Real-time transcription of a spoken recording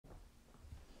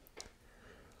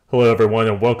Hello, everyone,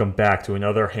 and welcome back to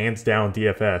another Hands Down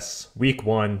DFS Week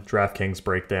 1 DraftKings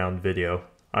Breakdown video.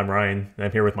 I'm Ryan, and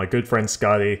I'm here with my good friend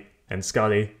Scotty. And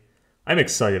Scotty, I'm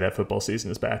excited that football season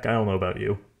is back. I don't know about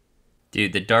you.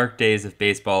 Dude, the dark days of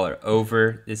baseball are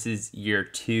over. This is year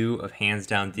 2 of Hands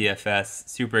Down DFS.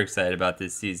 Super excited about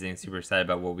this season. Super excited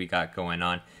about what we got going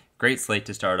on. Great slate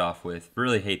to start off with.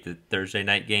 Really hate the Thursday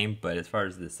night game, but as far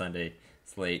as the Sunday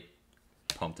slate,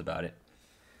 pumped about it.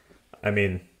 I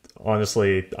mean,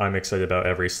 honestly, I'm excited about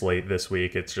every slate this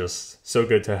week. It's just so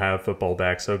good to have football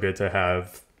back, so good to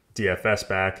have DFS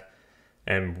back.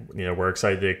 And, we're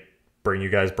excited to bring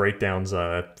you guys breakdowns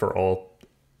for all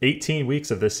 18 weeks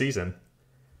of this season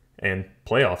and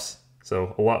playoffs.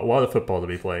 So a lot of football to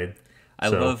be played. I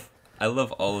love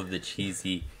all of the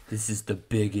cheesy, this is the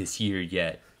biggest year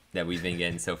yet that we've been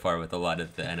getting so far with a lot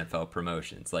of the NFL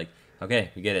promotions. Like,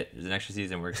 okay, we get it. There's an extra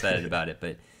season. We're excited about it,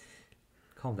 but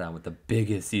calm down with the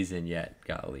biggest season yet,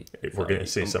 golly. We're going to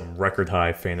see some record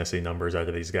high fantasy numbers out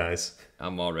of these guys.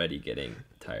 I'm already getting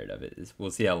tired of it.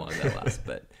 We'll see how long that lasts,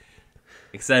 but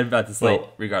excited about the slate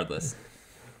regardless.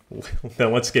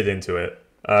 Then let's get into it.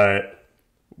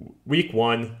 Week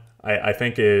 1, I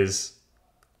think is,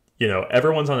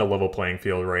 everyone's on a level playing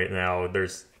field right now.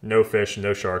 There's no fish,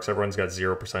 no sharks. Everyone's got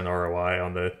 0% ROI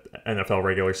on the NFL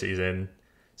regular season.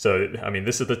 So,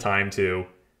 this is the time to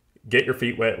get your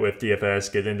feet wet with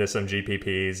DFS, get into some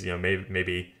GPPs,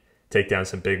 maybe take down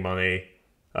some big money.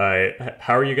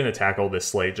 How are you going to tackle this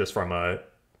slate just from an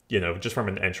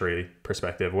entry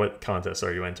perspective? What contests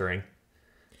are you entering?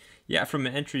 Yeah, from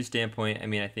an entry standpoint,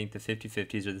 I think the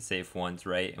 50-50s are the safe ones,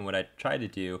 right? And what I try to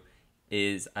do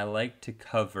is I like to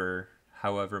cover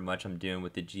however much I'm doing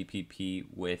with the GPP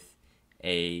with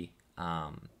a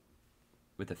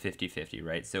 50-50,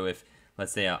 right? So if,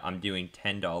 let's say I'm doing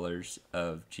 $10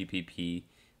 of GPP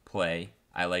play,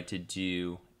 I like to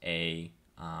do a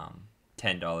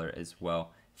 $10 as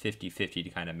well, 50-50 to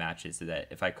kind of match it so that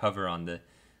if I cover on the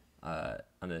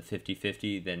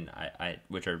 50-50, then I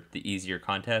which are the easier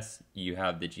contests, you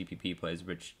have the GPP plays,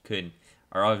 which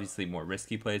are obviously more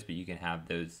risky plays, but you can have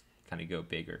those kind of go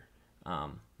bigger.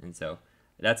 And so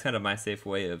that's kind of my safe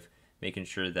way of making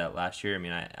sure that last year,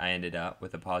 I ended up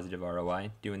with a positive ROI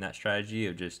doing that strategy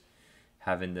of just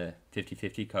having the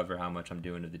 50-50 cover how much I'm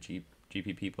doing of the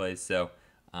GPP plays. So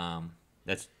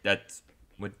that's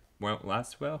what went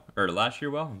last year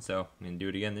well, and so I'm going to do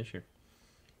it again this year.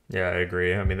 Yeah, I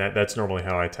agree. That's normally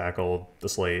how I tackle the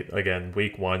slate. Again,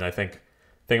 week 1, I think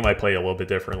I might play it a little bit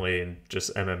differently and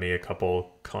just MME a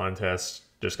couple contests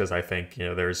just because I think,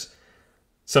 there's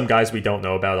some guys we don't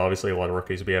know about. Obviously, a lot of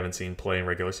rookies we haven't seen play in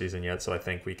regular season yet, so I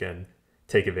think we can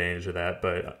take advantage of that.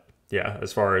 But yeah,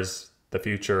 as far as the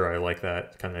future, I like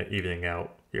that kind of evening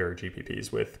out your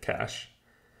GPPs with cash.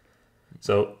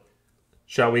 So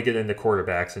shall we get into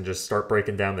quarterbacks and just start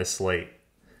breaking down this slate?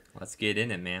 Let's get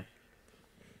in it, man.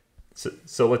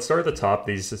 So let's start at the top.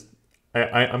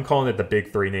 I'm calling it the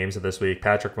big 3 names of this week: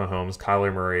 Patrick Mahomes,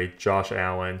 Kyler Murray, Josh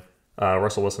Allen.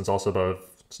 Russell Wilson's also above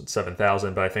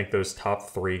 7,000, but I think those top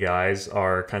 3 guys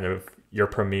are kind of your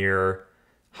premier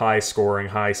high scoring,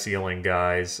 high ceiling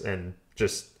guys. And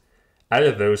just out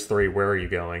of those 3, where are you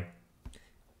going?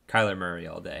 Kyler Murray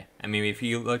all day. If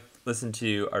you listen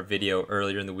to our video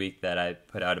earlier in the week that I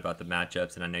put out about the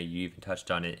matchups, and I know you even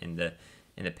touched on it in the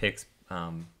picks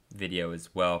video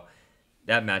as well.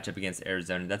 That matchup against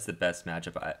Arizona, that's the best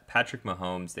matchup. Patrick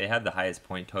Mahomes, they had the highest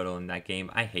point total in that game.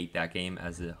 I hate that game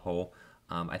as a whole.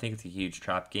 I think it's a huge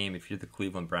trap game. If you're the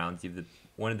Cleveland Browns, you have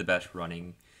one of the best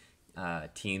running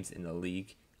teams in the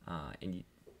league.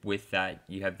 With that,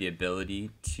 you have the ability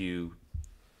to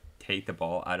take the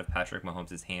ball out of Patrick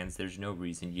Mahomes' hands. There's no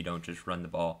reason you don't just run the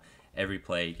ball every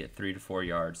play, you get 3 to 4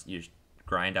 yards, you just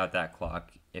grind out that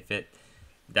clock. If it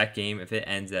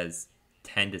ends as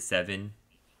 10-7,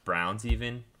 Browns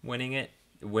even winning it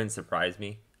wouldn't surprise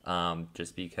me.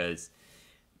 Just because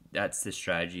that's the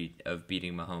strategy of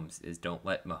beating Mahomes is don't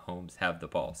let Mahomes have the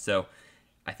ball. So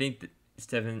I think that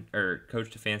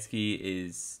Coach Stefanski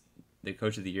is the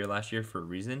coach of the year last year for a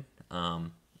reason.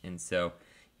 And so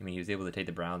he was able to take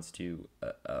the Browns to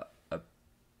a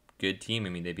good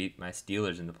team. They beat my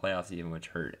Steelers in the playoffs even, which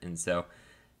hurt. And so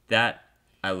that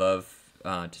I love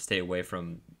to stay away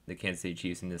from the Kansas City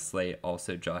Chiefs in this slate.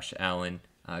 Also, Josh Allen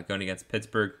going against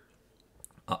Pittsburgh.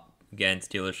 Again,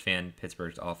 Steelers fan.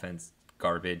 Pittsburgh's offense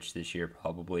garbage this year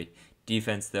probably.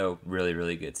 Defense though really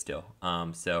really good still.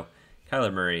 So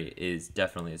Kyler Murray is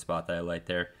definitely a spot that I like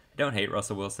there. I don't hate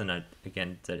Russell Wilson. I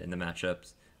again said in the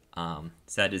matchups.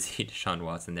 Sad to see Deshaun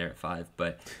Watson there at 5,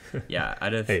 but yeah,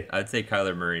 I'd say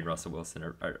Kyler Murray and Russell Wilson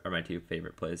are my 2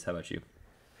 favorite plays. How about you?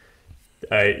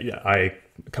 I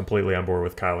completely on board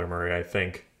with Kyler Murray. I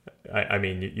think, I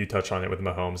mean, you touched on it with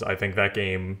Mahomes. I think that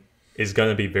game is going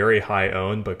to be very high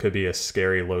owned, but could be a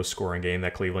scary low scoring game,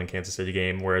 that Cleveland Kansas City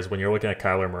game. Whereas when you're looking at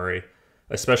Kyler Murray,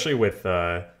 especially with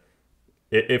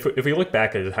if we look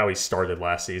back at how he started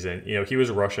last season, he was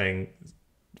rushing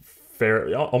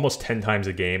almost 10 times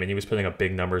a game, and he was putting up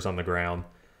big numbers on the ground.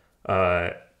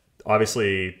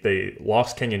 Obviously, they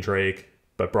lost Kenyon Drake,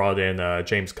 but brought in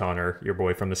James Conner, your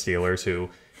boy from the Steelers, who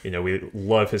we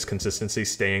love his consistency,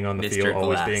 staying on the Mr. field,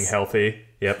 always Glass. being healthy.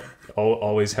 Yep,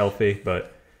 always healthy.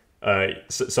 But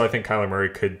so I think Kyler Murray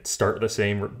could start the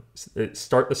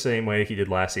same way he did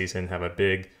last season, have a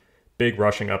big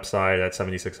rushing upside at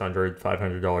 $7,600,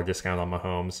 $500 discount on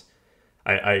Mahomes.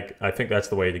 I think that's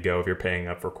the way to go if you're paying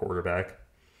up for quarterback.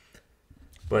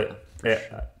 But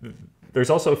there's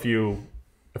also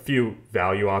a few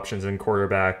value options in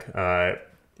quarterback.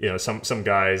 Some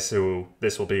guys who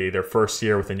this will be their first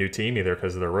year with a new team, either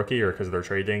because of their rookie or because of their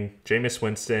trading. Jameis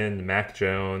Winston, Mac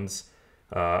Jones,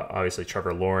 obviously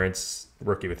Trevor Lawrence,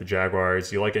 rookie with the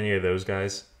Jaguars. You like any of those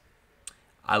guys?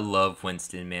 I love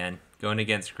Winston, man. Going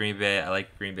against Green Bay, I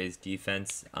like Green Bay's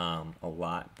defense a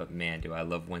lot, but man, do I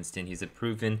love Winston. He's a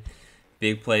proven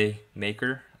big play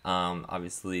maker.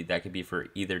 Obviously, that could be for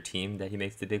either team that he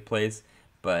makes the big plays,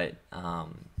 but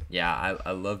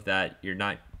I love that you're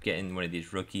not getting one of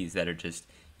these rookies that are just,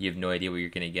 you have no idea what you're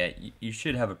going to get. You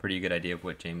should have a pretty good idea of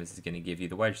what Jameis is going to give you.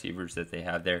 The wide receivers that they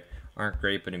have there aren't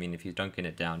great, but I mean, if he's dunking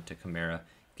it down to Kamara,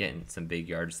 getting some big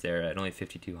yards there at only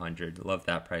 $5,200, love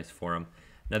that price for him.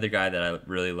 Another guy that I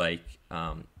really like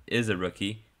is a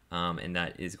rookie, and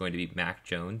that is going to be Mac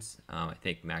Jones. I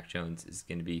think Mac Jones is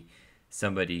going to be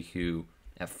somebody who,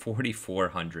 at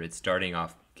 $4,400, starting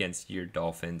off against your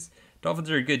Dolphins.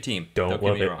 Dolphins are a good team. Don't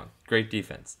get me wrong. Great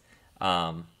defense.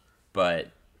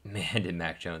 But man, did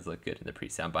Mac Jones look good in the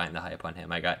preseason. I'm buying the hype on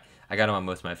him. I got him on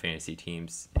most of my fantasy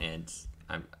teams, and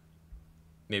I'm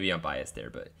biased there,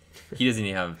 but he doesn't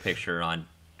even have a picture on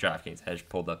DraftKings. I just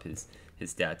pulled up his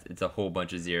stats. It's a whole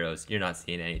bunch of zeros. You're not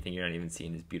seeing anything. You're not even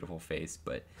seeing his beautiful face.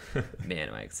 But man,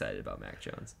 am I excited about Mac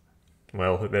Jones.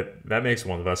 Well, that makes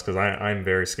one of us, because I'm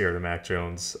very scared of Mac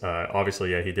Jones.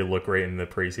 Obviously, yeah, he did look great in the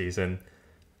preseason,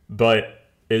 but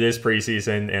it is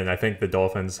preseason, and I think the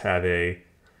Dolphins have a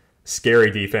scary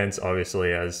defense.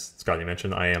 Obviously, as Scotty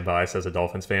mentioned, I am biased as a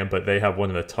Dolphins fan, but they have one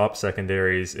of the top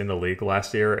secondaries in the league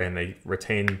last year, and they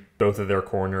retained both of their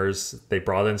corners. They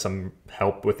brought in some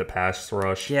help with the pass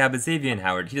rush. Yeah, but Xavier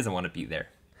Howard, he doesn't want to be there.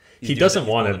 He doesn't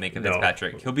want to make a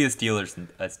Fitzpatrick. He'll be a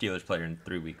Steelers player in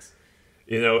 3 weeks.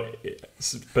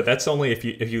 But that's only if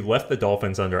you left the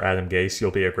Dolphins under Adam Gase, you'll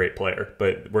be a great player.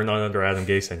 But we're not under Adam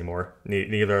Gase anymore.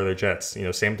 Neither are the Jets.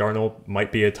 Sam Darnold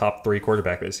might be a top 3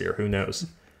 quarterback this year. Who knows?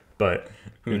 But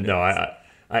no,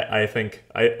 I think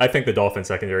the Dolphins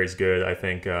secondary is good. I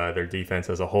think their defense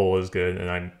as a whole is good, and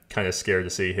I'm kind of scared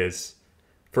to see his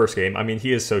first game. I mean,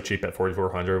 he is so cheap at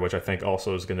 $4,400, which I think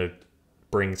also is going to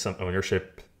bring some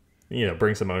ownership.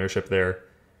 Bring some ownership there.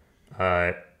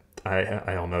 I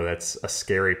don't know. That's a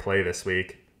scary play this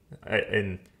week,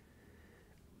 I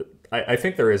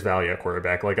think there is value at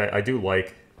quarterback. Like I do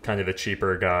like kind of the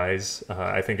cheaper guys.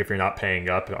 I think if you're not paying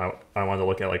up, I want to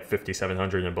look at like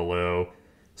 5,700 and below.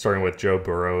 Starting with Joe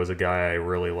Burrow is a guy I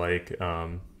really like.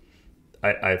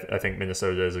 I think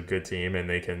Minnesota is a good team, and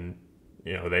they can,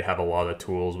 they have a lot of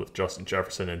tools with Justin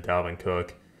Jefferson and Dalvin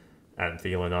Cook and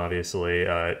Thielen, obviously.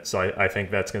 So I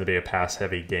think that's going to be a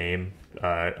pass-heavy game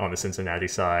on the Cincinnati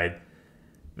side.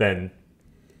 Then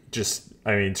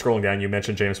scrolling down, you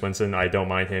mentioned Jameis Winston. I don't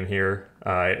mind him here.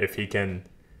 If he can...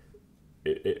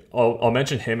 I'll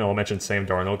mention him and I'll mention Sam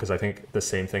Darnold, because I think the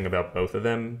same thing about both of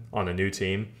them on a new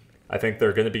team. I think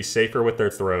they're going to be safer with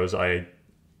their throws. I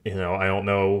don't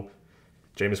know.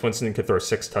 Jameis Winston could throw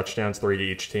 6 touchdowns, 3 to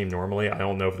each team normally. I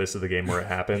don't know if this is the game where it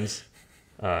happens.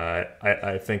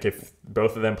 I think if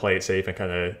both of them play it safe and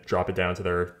kind of drop it down to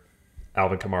their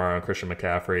Alvin Kamara and Christian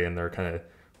McCaffrey, and they're kind of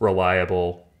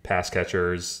reliable pass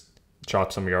catchers,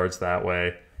 chop some yards that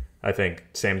way, I think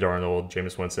Sam Darnold,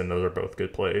 Jameis Winston, those are both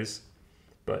good plays.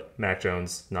 But Mac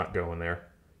Jones, not going there.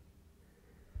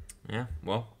 Yeah,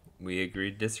 well, we agree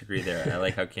to disagree there. I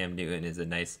like how Cam Newton is a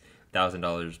nice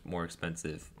 $1,000 more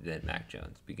expensive than Mac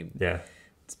Jones.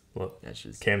 Well, that's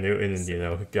just Cam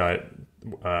Newton, got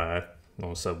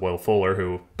almost said Will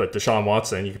Fuller, but Deshaun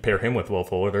Watson, you compare him with Will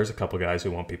Fuller. There's a couple guys who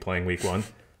won't be playing week 1.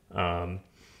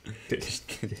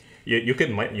 You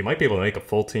might be able to make a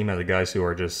full team out of guys who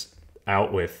are just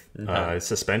out with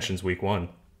suspensions week 1,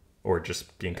 or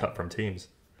just being cut from teams.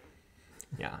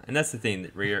 Yeah, and that's the thing,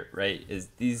 right? Is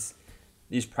these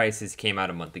prices came out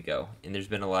a month ago, and there's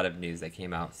been a lot of news that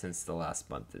came out since the last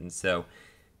month, and so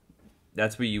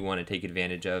that's what you want to take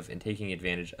advantage of, and taking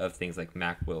advantage of things like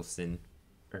Mac Jones.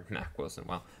 I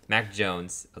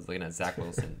was looking at Zach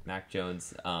Wilson. Mac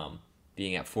Jones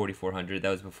being at 4,400. That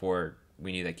was before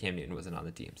we knew that Cam Newton wasn't on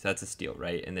the team. So that's a steal,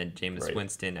 right? And then Jameis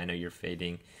Winston, I know you're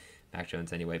fading Mac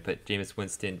Jones anyway, but Jameis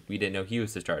Winston, we didn't know he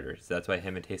was the starter. So that's why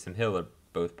him and Taysom Hill are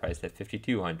both priced at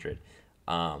 5,200.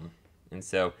 And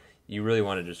so you really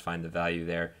want to just find the value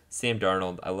there. Sam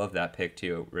Darnold, I love that pick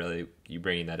too. Really, you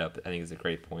bringing that up, I think is a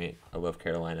great point. I love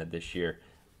Carolina this year.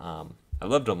 I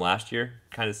loved them last year,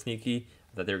 kind of sneaky.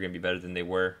 I thought they were going to be better than they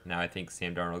were. Now I think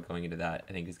Sam Darnold going into that,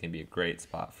 I think is going to be a great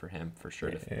spot for him for sure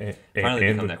to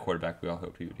finally become that quarterback we all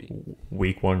hoped he would be.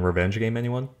 Week 1 revenge game,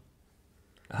 anyone?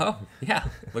 Oh, yeah.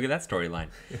 Look at that storyline.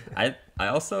 I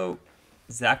also,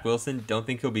 Zach Wilson, don't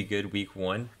think he'll be good week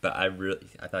 1, but I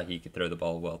thought he could throw the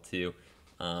ball well too.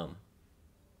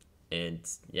 And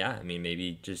yeah, I mean,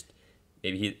 maybe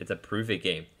it's a prove it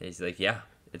game. He's like, yeah,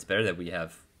 it's better that we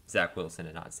have Zach Wilson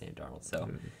and not Sam Darnold. So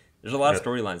there's a lot of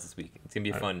storylines this week. It's gonna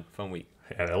be a fun week.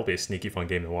 Yeah, that'll be a sneaky fun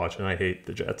game to watch, and I hate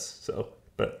the Jets,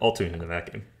 but I'll tune into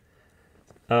that game.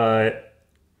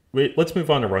 Let's move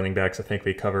on to running backs. I think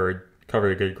we covered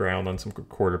a good ground on some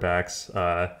quarterbacks.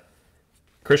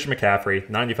 Christian McCaffrey,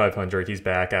 9,500. He's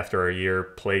back after a year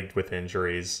plagued with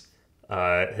injuries.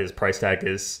 His price tag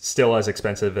is still as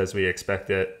expensive as we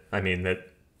expected. I mean, that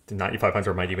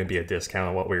 9,500 might even be a discount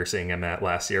on what we were seeing him at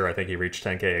last year. I think he reached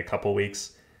 10K a couple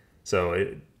weeks.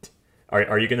 So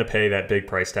are you going to pay that big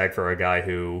price tag for a guy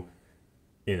who,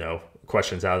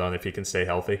 questions out on if he can stay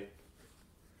healthy?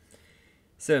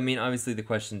 So, I mean, obviously the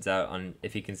question's out on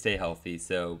if he can stay healthy.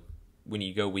 So when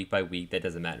you go week by week, that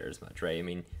doesn't matter as much, right? I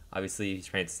mean, obviously he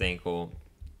sprained his ankle.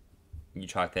 You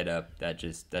chalk that up. That's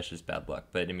just bad luck.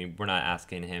 But, I mean, we're not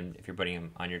asking him, if you're putting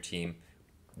him on your team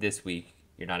this week,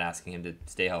 you're not asking him to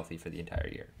stay healthy for the entire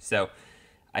year. So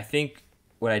I think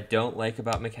what I don't like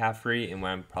about McCaffrey and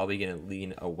where I'm probably going to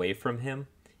lean away from him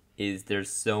is there's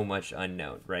so much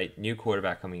unknown, right? New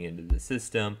quarterback coming into the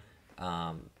system.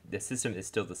 The system is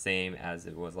still the same as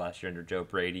it was last year under Joe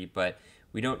Brady, but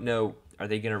we don't know, are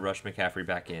they going to rush McCaffrey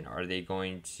back in? Are they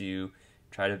going to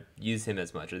try to use him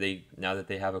as much? Are they, now that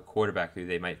they have a quarterback who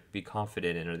they might be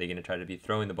confident in, are they going to try to be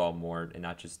throwing the ball more and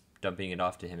not just dumping it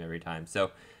off to him every time?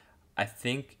 So I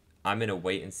think I'm in a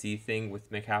wait and see thing with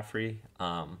McCaffrey.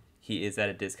 He is at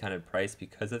a discounted price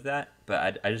because of that,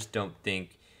 but I just don't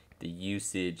think the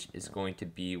usage is going to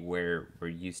be where we're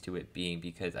used to it being,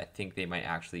 because I think they might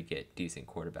actually get decent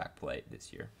quarterback play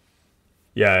this year.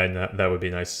 Yeah, and that would be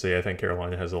nice to see. I think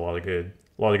Carolina has a lot of good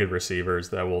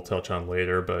receivers that we'll touch on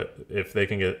later, but if they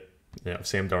can get,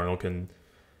 Sam Darnold can,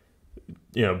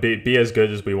 be as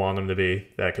good as we want him to be,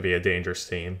 that could be a dangerous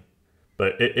team.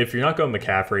 But if you're not going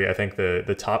McCaffrey, I think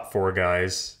the top four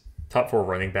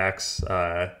running backs,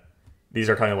 these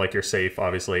are kind of like your safe,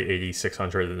 obviously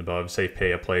 8,600 and above, safe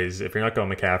pay up plays. If you're not going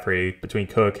McCaffrey, between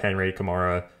Cook, Henry,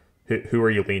 Kamara, who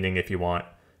are you leaning if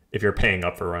you're paying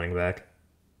up for running back?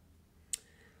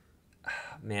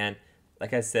 Man,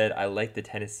 like I said, I like the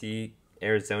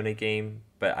Tennessee-Arizona game,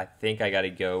 but I think I got to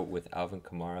go with Alvin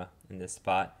Kamara in this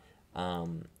spot.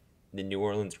 The New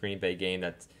Orleans-Green Bay game,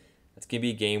 that's going to be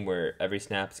a game where every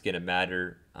snap's going to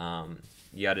matter.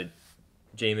 You got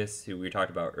Jameis, who we talked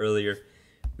about earlier.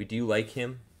 We do like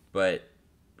him, but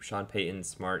Sean Payton's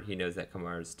smart. He knows that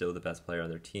Kamara is still the best player on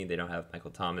their team. They don't have Michael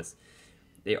Thomas.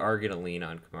 They are going to lean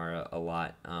on Kamara a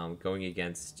lot. Going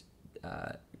against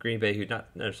Green Bay, who's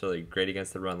not necessarily great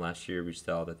against the run last year. We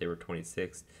saw that they were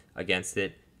 26th against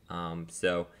it.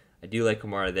 So I do like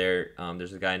Kamara there.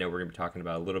 There's a guy I know we're going to be talking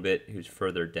about a little bit who's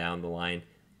further down the line,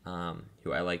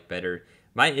 who I like better.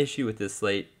 My issue with this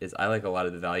slate is I like a lot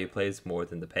of the value plays more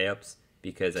than the pay-ups,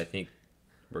 because I think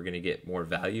we're going to get more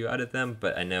value out of them.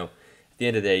 But I know at the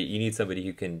end of the day, you need somebody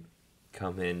who can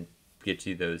come in, get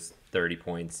you those 30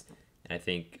 points. And I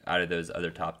think out of those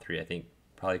other top three, I think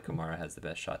probably Kamara has the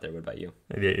best shot there. What about you?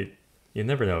 You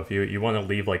never know. If you want to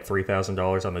leave like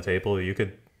 $3,000 on the table, you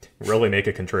could really make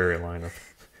a contrarian lineup.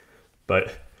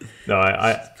 But no,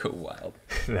 I go wild.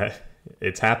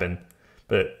 It's happened.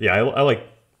 But yeah, I like.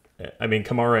 I mean,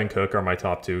 Kamara and Cook are my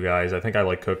top two guys. I think I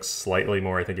like Cook slightly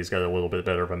more. I think he's got a little bit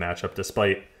better of a matchup,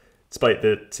 despite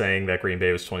saying that Green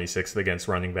Bay was 26th against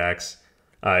running backs.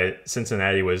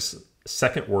 Cincinnati was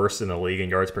second worst in the league in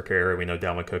yards per carry. We know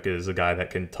Dalvin Cook is a guy that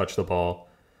can touch the ball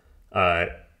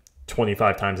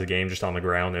 25 times a game just on the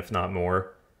ground, if not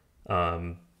more.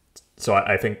 So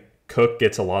I think Cook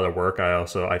gets a lot of work. I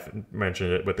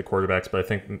mentioned it with the quarterbacks, but I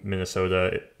think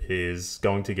Minnesota is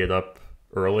going to get up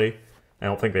early. I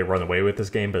don't think they run away with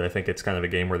this game, but I think it's kind of a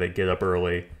game where they get up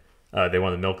early. They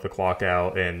want to milk the clock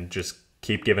out and just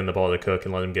keep giving the ball to Cook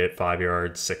and let him get 5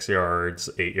 yards, 6 yards,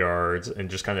 8 yards, and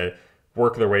just kind of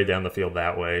work their way down the field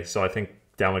that way. So I think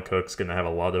Dalvin Cook's going to have a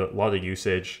lot of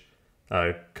usage.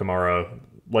 Kamara,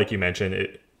 like you mentioned,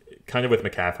 it kind of with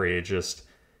McCaffrey, it just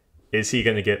is he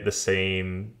going to get the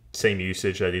same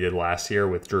usage that he did last year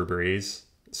with Drew Brees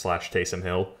 / Taysom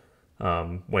Hill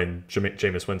when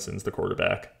Jameis Winston's the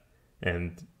quarterback?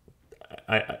 And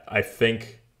I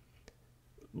think,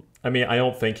 I mean, I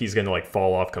don't think he's going to like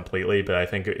fall off completely, but I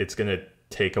think it's going to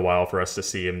take a while for us to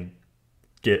see him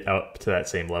get up to that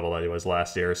same level that he was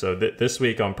last year. So this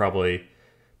week I'm probably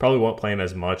won't play him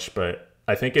as much, but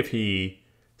I think if he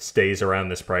stays around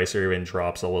this price or even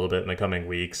drops a little bit in the coming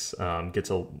weeks, gets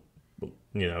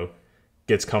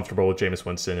comfortable with Jameis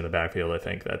Winston in the backfield, I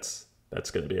think that's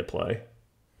going to be a play.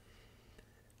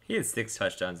 He had 6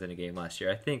 touchdowns in a game last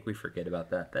year. I think we forget about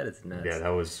that. That is nuts. Yeah, that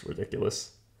was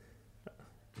ridiculous. Oh,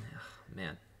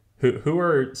 man. Who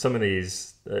are some of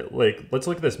these? Let's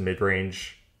look at this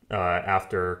mid-range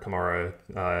after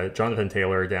Kamara. Jonathan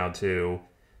Taylor down to,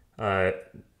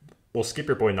 we'll skip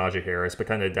your boy Najee Harris, but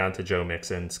kind of down to Joe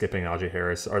Mixon, skipping Najee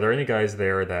Harris. Are there any guys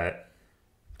there that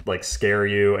like scare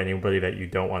you? Anybody that you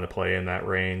don't want to play in that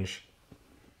range?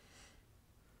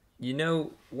 You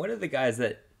know, one of the guys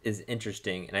that is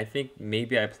interesting, and I think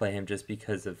maybe I play him just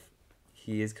because of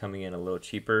he is coming in a little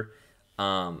cheaper.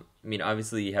 I mean,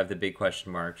 obviously you have the big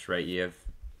question marks, right? You have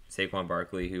Saquon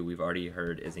Barkley, who we've already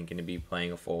heard isn't going to be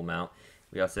playing a full amount.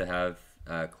 We also have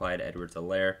Clyde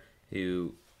Edwards-Helaire,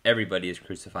 who everybody is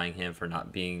crucifying him for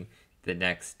not being the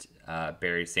next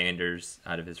Barry Sanders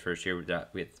out of his first year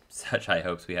with such high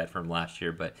hopes we had from last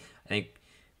year. But I think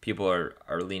people are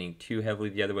leaning too heavily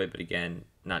the other way. But again,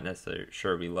 not necessarily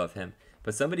sure we love him.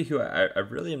 But somebody who I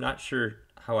really am not sure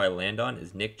how I land on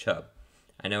is Nick Chubb.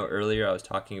 I know earlier I was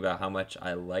talking about how much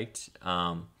I liked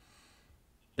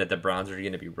that the Browns are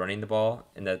going to be running the ball,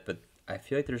 but I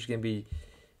feel like there's going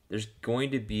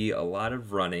to be a lot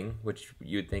of running, which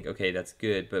you would think, okay, that's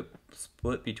good, but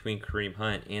split between Kareem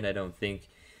Hunt, and I don't think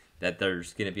that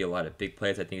there's going to be a lot of big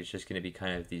plays. I think it's just going to be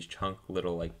kind of these chunk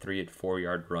little like 3 to 4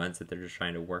 yard runs that they're just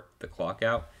trying to work the clock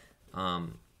out.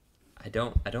 I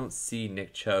don't see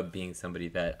Nick Chubb being somebody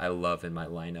that I love in my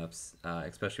lineups,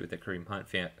 especially with the Kareem Hunt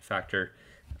factor.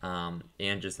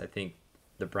 And just I think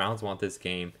the Browns want this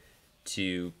game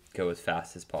to go as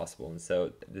fast as possible, and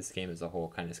so this game as a whole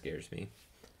kind of scares me.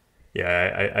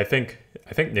 Yeah, I think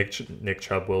Nick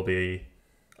Chubb will be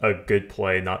a good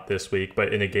play, not this week,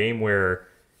 but in a game where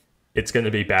it's going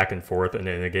to be back and forth, and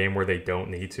in a game where they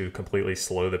don't need to completely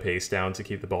slow the pace down to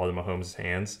keep the ball in Mahomes'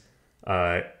 hands.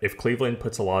 If Cleveland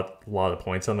puts a lot of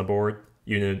points on the board,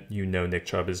 you know Nick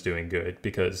Chubb is doing good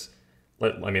because,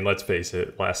 let's face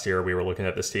it. Last year we were looking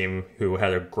at this team who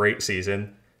had a great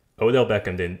season. Odell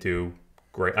Beckham didn't do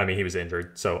great. I mean, he was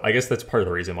injured, so I guess that's part of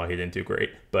the reason why he didn't do great.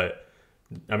 But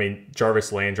I mean,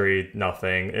 Jarvis Landry,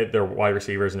 nothing. Their wide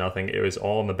receivers, nothing. It was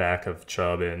all in the back of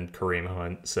Chubb and Kareem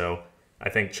Hunt. So I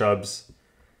think Chubb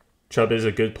is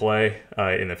a good play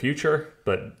in the future,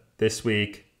 but this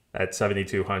week at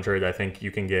 7,200, I think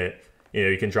you can get,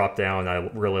 you can drop down. I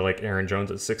really like Aaron Jones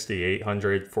at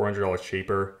 6,800, $400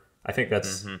 cheaper. I think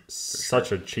that's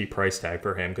such a cheap price tag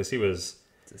for him because he was,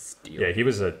 it's a steal. Yeah, he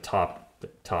was a top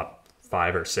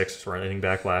 5 or 6 running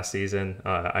back last season.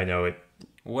 I know it.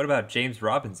 What about James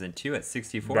Robinson too at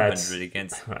 6,400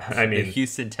 against the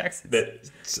Houston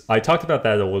Texans? I talked about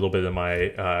that a little bit in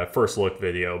my first look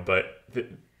video, but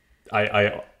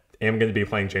I am going to be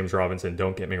playing James Robinson.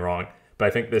 Don't get me wrong. But I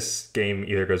think this game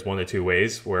either goes one of two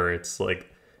ways, where it's like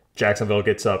Jacksonville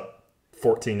gets up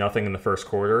 14-0 in the first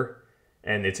quarter,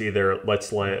 and it's either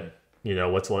let's let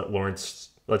Lawrence,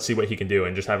 let's see what he can do,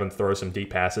 and just have him throw some deep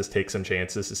passes, take some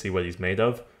chances to see what he's made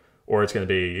of, or it's going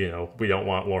to be, we don't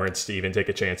want Lawrence to even take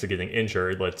a chance of getting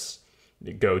injured. Let's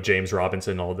go James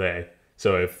Robinson all day.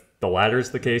 So if the latter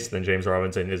is the case, then James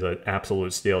Robinson is an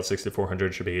absolute steal.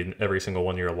 6,400 should be in every single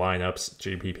one of your lineups.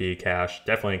 GPP, cash,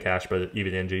 definitely in cash, but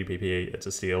even in GPP, it's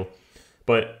a steal.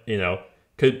 But,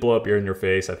 could blow up in your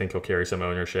face. I think he'll carry some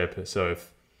ownership. So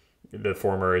if the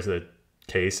former is the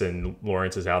case and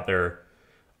Lawrence is out there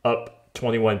up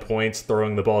 21 points,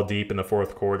 throwing the ball deep in the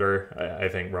fourth quarter, I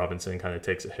think Robinson kind of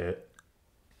takes a hit.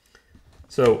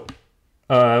 So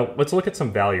let's look at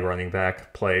some value running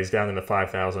back plays down in the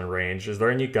 5,000 range. Is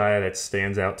there any guy that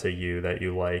stands out to you that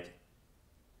you like?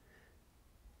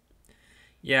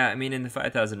 Yeah, I mean, in the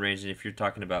 5,000 range, and if you're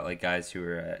talking about like guys who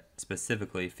are at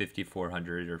specifically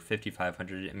 5,400 or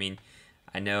 5,500, I mean,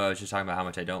 I know I was just talking about how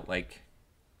much I don't like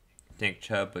Nick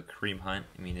Chubb, but Kareem Hunt,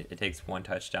 I mean, it takes one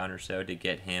touchdown or so to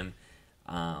get him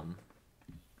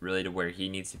really to where he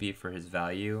needs to be for his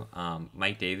value.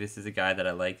 Mike Davis is a guy that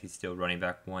I like. He's still running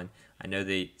back one. I know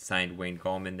they signed Wayne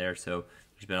Gallman there, so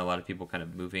there's been a lot of people kind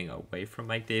of moving away from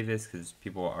Mike Davis because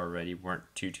people already weren't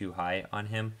too high on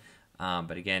him.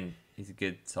 But again, he's a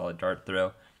good, solid dart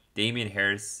throw. Damian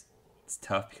Harris, it's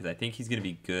tough because I think he's going to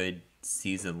be good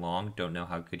season long. Don't know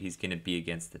how good he's going to be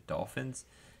against the Dolphins,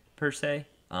 per se.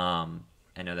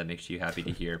 I know that makes you happy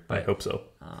to hear, but I hope so.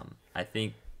 I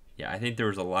think there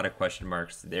was a lot of question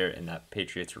marks there in that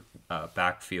Patriots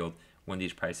backfield when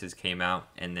these prices came out,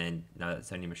 and then now that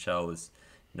Sonny Michel is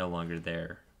no longer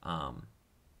there,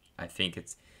 I think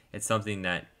it's something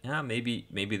that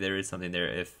maybe there is something there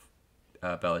if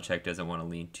Belichick doesn't want to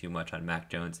lean too much on Mac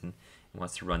Jones and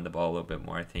wants to run the ball a little bit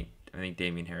more. I think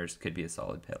Damian Harris could be a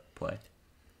solid play.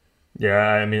 Yeah,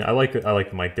 I mean, I like the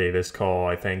Mike Davis call.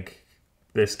 I think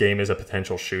this game is a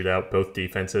potential shootout. Both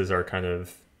defenses are kind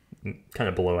of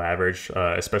below average,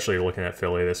 especially looking at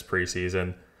Philly this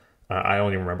preseason. I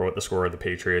don't even remember what the score of the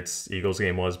Patriots-Eagles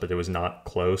game was, but it was not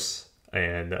close.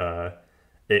 And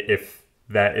if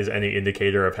that is any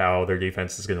indicator of how their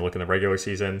defense is going to look in the regular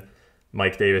season,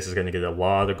 Mike Davis is going to get a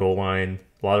lot of goal line,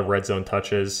 a lot of red zone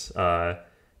touches at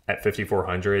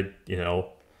 5,400.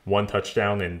 One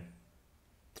touchdown and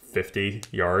 50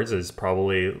 yards is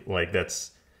probably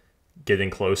that's getting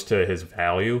close to his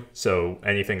value. So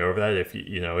anything over that, if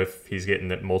he's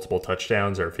getting multiple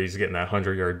touchdowns or if he's getting that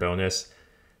 100-yard bonus,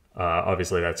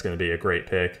 obviously that's going to be a great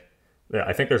pick.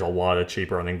 I think there's a lot of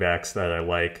cheap running backs that I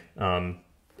like.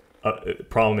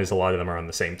 Problem is a lot of them are on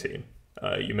the same team.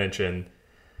 You mentioned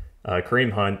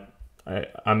Kareem Hunt.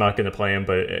 I'm not going to play him,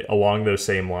 but along those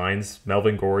same lines,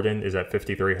 Melvin Gordon is at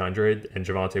 5,300 and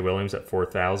Javonte Williams at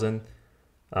 4,000.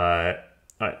 I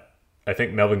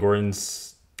think Melvin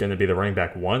Gordon's going to be the running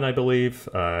back one, I believe.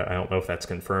 I don't know if that's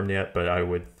confirmed yet, but I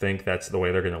would think that's the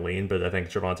way they're going to lean. But I think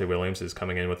Javonte Williams is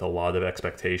coming in with a lot of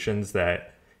expectations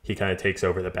that he kind of takes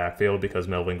over the backfield because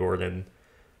Melvin Gordon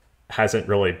hasn't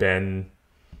really been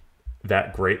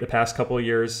that great the past couple of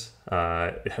years.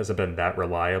 It hasn't been that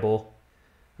reliable.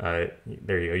 There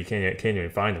you go. You can't even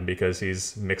find him because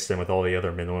he's mixed in with all the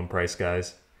other minimum price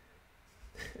guys.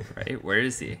 Right? Where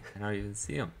is he? I don't even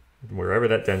see him. Wherever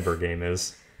that Denver game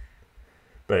is.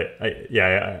 But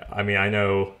I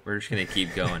know we're just gonna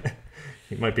keep going.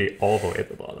 He might be all the way at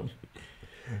the bottom.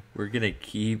 We're gonna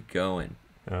keep going.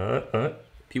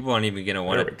 People aren't even gonna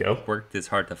want to work this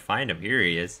hard to find him. Here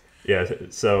he is. Yeah.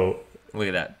 So look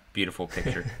at that beautiful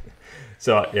picture.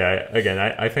 So yeah, again,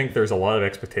 I think there's a lot of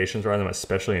expectations around him,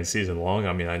 especially in season long.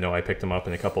 I mean, I know I picked him up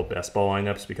in a couple of best ball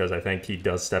lineups because I think he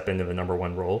does step into the number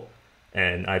one role,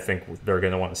 and I think they're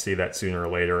going to want to see that sooner or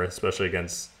later, especially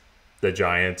against the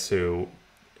Giants, who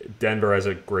Denver has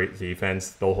a great defense.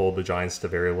 They'll hold the Giants to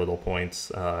very little points,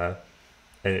 and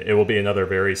it will be another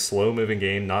very slow-moving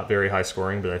game, not very high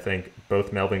scoring, but I think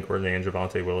both Melvin Gordon and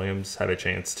Javonte Williams have a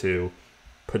chance to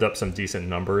put up some decent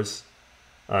numbers.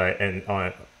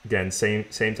 Again,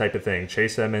 same type of thing.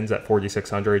 Chase Edmonds at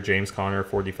 4,600, James Conner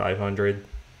 4,500.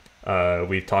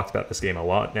 We've talked about this game a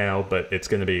lot now, but it's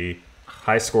going to be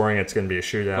high scoring. It's going to be a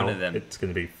shootout. One of them, it's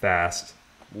going to be fast.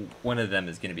 One of them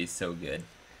is going to to be so good.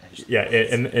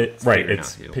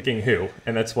 It's picking who,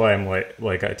 and that's why I'm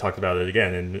like I talked about it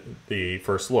again in the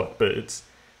first look. But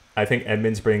I think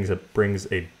Edmonds brings a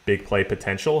big play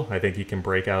potential. I think he can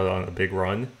break out on a big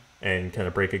run and kind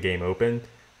of break a game open.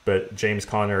 But James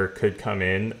Conner could come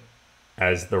in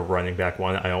as the running back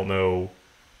one. I don't know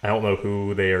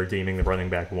who they are deeming the running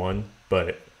back one,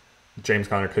 but James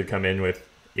Conner could come in with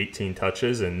 18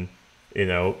 touches and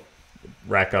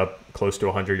rack up close to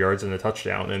 100 yards and a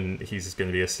touchdown, and he's going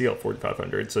to be a steal at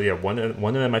 4,500. So yeah, one of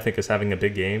them I think is having a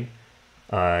big game.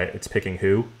 It's picking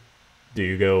who. Do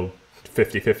you go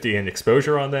 50-50 in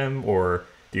exposure on them, or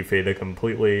do you fade it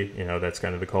completely? That's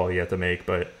kind of the call you have to make,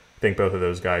 but I think both of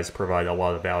those guys provide a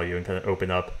lot of value and kind of open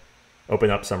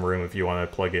up some room if you want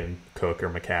to plug in Cook or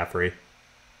McCaffrey.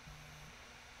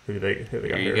 Who do they got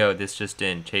here you go. This just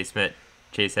in. Chase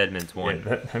Edmonds won.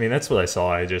 Yeah, that's what I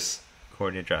saw. I just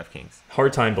according to DraftKings.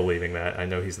 Hard time believing that. I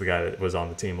know he's the guy that was on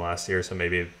the team last year, so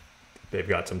maybe they've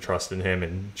got some trust in him,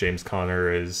 and James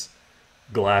Conner is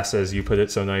glass, as you put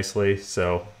it so nicely.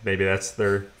 So maybe that's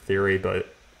their theory,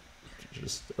 but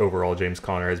just overall, James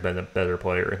Conner has been a better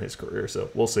player in his career, so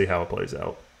we'll see how it plays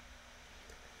out.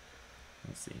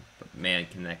 Let's see. But man,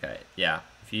 can that guy... Yeah.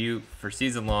 For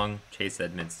season long, Chase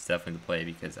Edmonds is definitely the play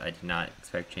because I did not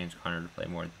expect James Conner to play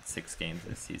more than 6 games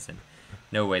this season.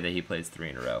 No way that he plays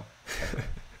 3 in a row.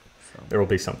 So, there will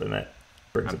be something that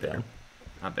brings it down.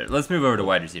 Not better. Let's move over to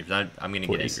wide receivers. I'm going to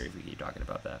get angry if we keep talking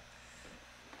about that.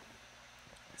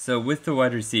 So with the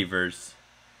wide receivers,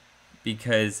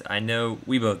 because I know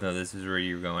we both know this is where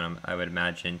you're going. I would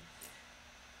imagine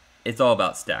it's all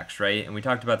about stacks, right? And we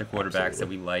talked about the quarterbacks that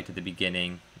we liked at the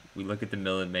beginning. We look at the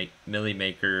Millie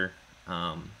Maker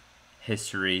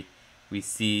history. I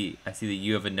see that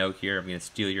you have a note here. I'm going to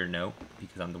steal your note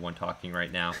because I'm the one talking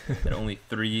right now. That only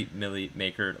 3 Millie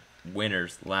Maker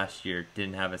winners last year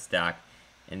didn't have a stack,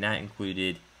 and that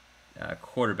included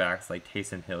quarterbacks like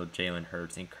Taysom Hill, Jalen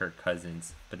Hurts, and Kirk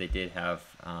Cousins. But they did have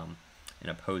an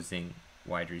opposing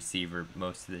wide receiver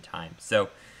most of the time. So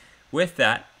with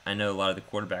that, I know a lot of the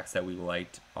quarterbacks that we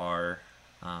liked are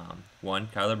one,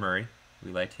 Kyler Murray.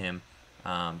 We liked him.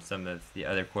 Some of the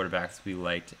other quarterbacks we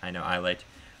liked, I know I liked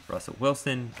Russell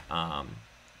Wilson. Some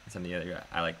of the other,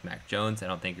 I like Mac Jones. I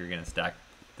don't think you're going to stack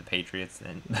the Patriots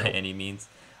by any means.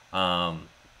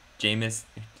 Jameis,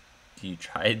 do you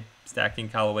try stacking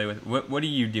Callaway with? What are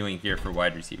you doing here for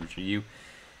wide receivers? Are you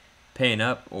paying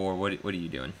up, or what are you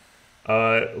doing?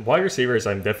 Wide receivers,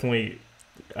 I'm definitely.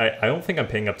 I don't think I'm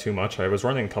paying up too much. I was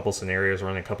running a couple scenarios,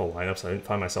 running a couple lineups. I didn't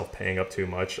find myself paying up too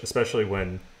much, especially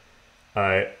when.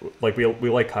 We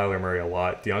like Kyler Murray a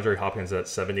lot. DeAndre Hopkins at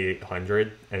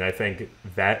 7,800, and I think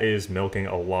that is milking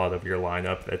a lot of your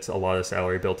lineup. It's a lot of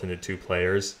salary built into 2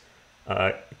 players.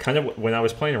 Kind of when I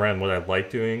was playing around, what I liked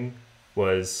doing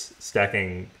was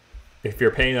stacking. If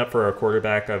you're paying up for a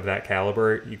quarterback of that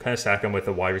caliber, you kind of stack them with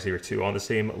a wide receiver 2 on the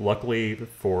team. Luckily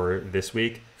for this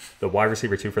week, the wide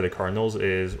receiver 2 for the Cardinals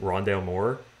is Rondale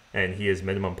Moore, and he is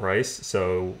minimum price.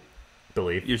 So,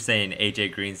 believe you're saying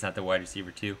AJ Green's not the wide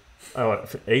receiver 2. Oh,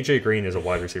 AJ Green is a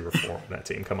wide receiver 4 on that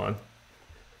team. Come on,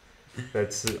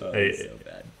 that's so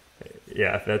bad.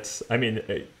 Yeah, that's. I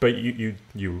mean, but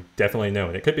you definitely know,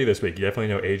 and it could be this week. You definitely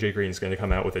know AJ Green is going to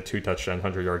come out with a 2-touchdown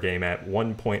 100-yard game at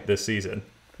one point this season,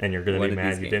 and you're going to be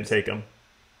mad you didn't take him.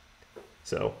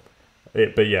 So,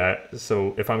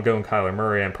 so if I'm going Kyler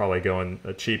Murray, I'm probably going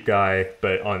a cheap guy.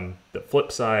 But on the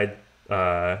flip side,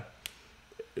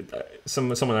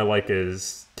 someone I like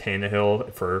is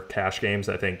Tannehill for cash games.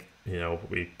 I think,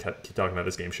 we keep talking about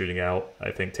this game shooting out.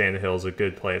 I think Tannehill is a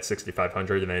good play at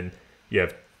 6,500, and then you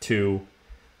have 2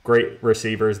 great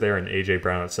receivers there, and A.J.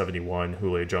 Brown at 71,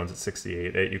 Julio Jones at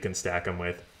 68 that you can stack them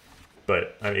with.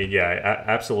 But, I mean, yeah,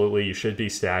 absolutely, you should be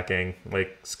stacking.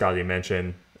 Like Scotty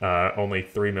mentioned, only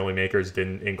 3 Millie Makers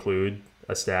didn't include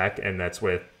a stack, and that's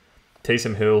with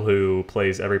Taysom Hill, who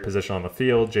plays every position on the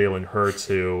field, Jalen Hurts,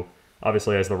 who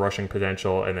obviously has the rushing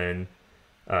potential, and then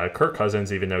Kirk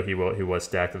Cousins, even though he was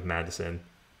stacked with Madison.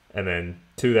 And then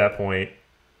to that point,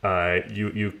 I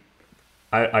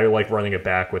like running it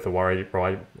back with a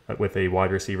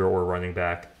wide receiver or running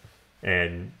back.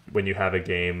 And when you have a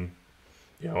game,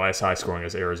 as high scoring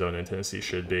as Arizona and Tennessee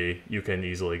should be, you can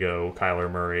easily go Kyler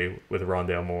Murray with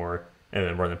Rondale Moore and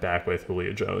then run it back with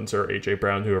Julio Jones or AJ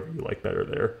Brown, whoever you like better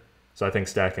there. So I think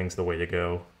stacking's the way to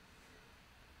go.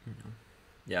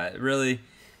 Yeah, really,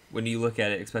 when you look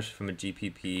at it, especially from a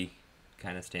GPP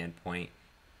kind of standpoint,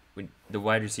 when the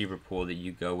wide receiver pool that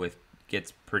you go with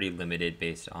gets pretty limited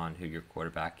based on who your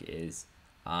quarterback is.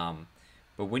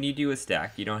 But when you do a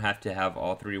stack, you don't have to have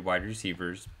all 3 wide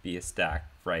receivers be a stack,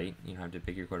 right? You don't have to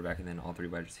pick your quarterback and then all 3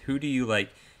 wide receivers. Who do you like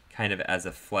kind of as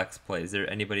a flex play? Is there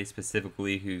anybody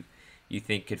specifically who you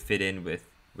think could fit in with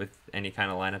any kind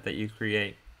of lineup that you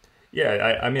create?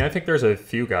 Yeah, I mean, I think there's a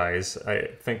few guys. I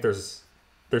think there's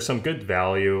some good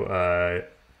value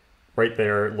right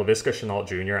there. Laviska Shenault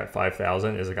Jr. at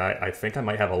 5,000 is a guy I think I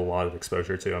might have a lot of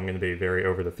exposure to. I'm going to be very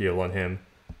over the field on him.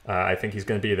 I think he's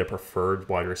going to be the preferred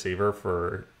wide receiver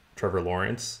for Trevor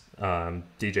Lawrence.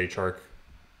 DJ Chark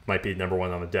might be number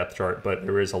 1 on the depth chart, but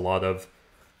there is a lot of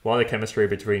chemistry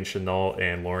between Shenault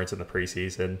and Lawrence in the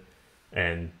preseason,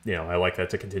 and I like that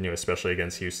to continue, especially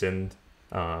against Houston.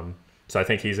 So I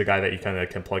think he's a guy that you kind of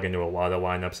can plug into a lot of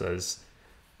lineups as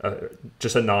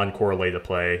just a non-correlated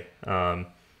play.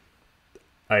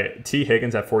 T.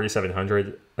 Higgins at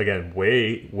 4,700, again,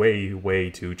 way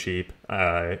too cheap.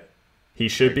 He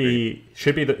should be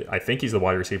I think he's the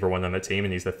wide receiver 1 on the team,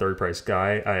 and he's the 3rd price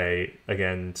guy.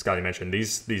 Again, Scotty mentioned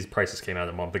these prices came out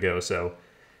a month ago, so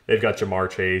they've got Jamar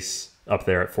Chase up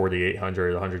there at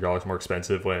 4,800, $100 more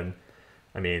expensive. When,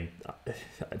 I mean,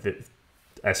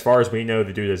 as far as we know,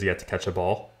 the dude has yet to catch a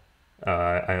ball.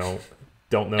 I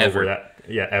don't know ever. where that.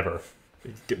 Yeah, ever.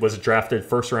 Was drafted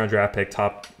first round draft pick,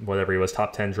 top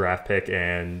 10 draft pick,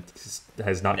 and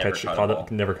has not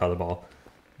never caught a ball.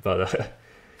 But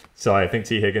so I think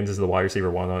T. Higgins is the wide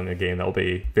receiver 1 on a game that will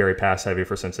be very pass heavy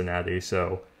for Cincinnati.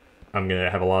 So I'm going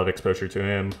to have a lot of exposure to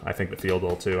him. I think the field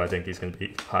will too. I think he's going to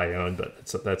be high owned, but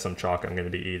that's some chalk I'm going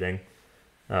to be eating.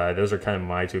 Those are kind of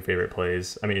my 2 favorite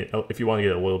plays. I mean, if you want to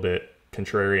get a little bit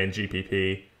contrarian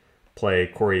GPP, play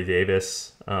Corey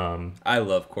Davis. I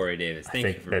love Corey Davis. Thank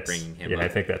you for bringing him up. I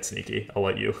think that's sneaky. I'll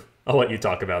let you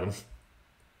talk about him.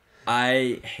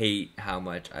 I hate how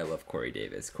much I love Corey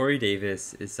Davis. Corey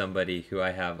Davis is somebody who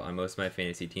I have on most of my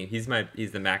fantasy team. He's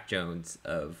the Mac Jones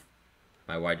of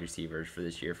my wide receivers for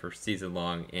this year, for season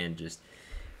long, and just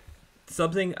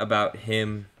something about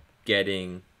him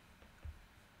getting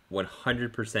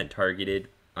 100% targeted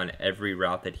on every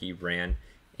route that he ran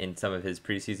in some of his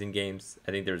preseason games.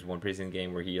 I think there was one preseason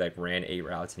game where he ran 8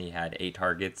 routes and he had 8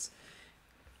 targets.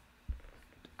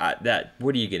 What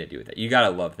are you gonna do with that? You gotta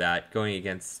love that going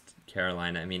against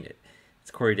Carolina. I mean,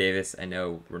 it's Corey Davis. I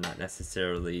know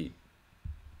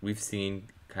we've seen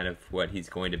kind of what he's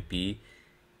going to be.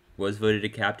 Was voted a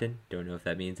captain. Don't know if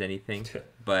that means anything,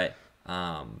 but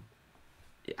I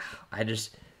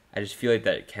just feel like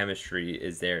that chemistry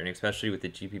is there, and especially with the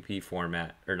GPP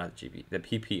format, or not the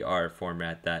PPR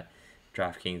format that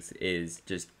DraftKings is,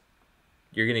 just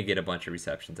you're gonna get a bunch of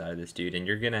receptions out of this dude, and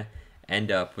you're gonna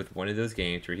end up with one of those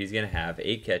games where he's gonna have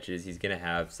 8 catches, he's gonna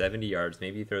have 70 yards,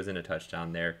 maybe he throws in a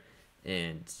touchdown there,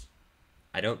 and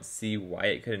I don't see why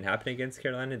it couldn't happen against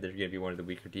Carolina. They're gonna be one of the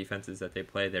weaker defenses that they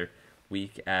play. They're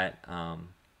weak at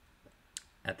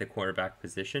the quarterback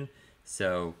position,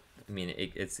 so I mean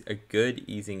it's a good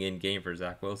easing in game for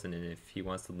Zach Wilson, and if he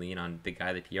wants to lean on the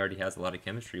guy that he already has a lot of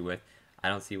chemistry with, I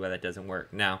don't see why that doesn't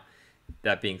work. Now,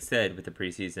 that being said, with the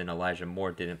preseason, Elijah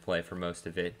Moore didn't play for most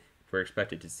of it. We're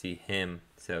expected to see him,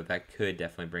 so that could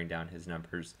definitely bring down his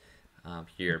numbers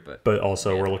here. But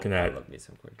also, we're looking at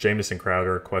Jamison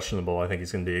Crowder, questionable. I think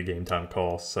he's going to be a game time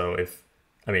call. So if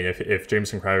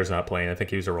Jamison Crowder's not playing, I think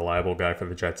he was a reliable guy for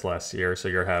the Jets last year. So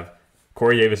you have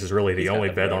Corey Davis is really the only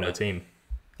vet on the team.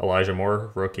 Elijah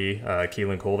Moore, rookie.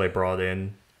 Keelan Cole they brought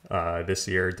in this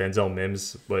year. Denzel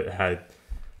Mims had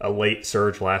a late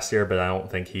surge last year, but I don't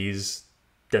think he's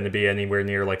going to be anywhere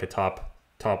near like a top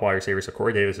wide receiver. So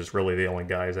Corey Davis is really the only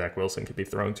guy Zach Wilson could be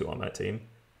thrown to on that team.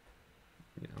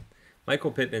 Yeah.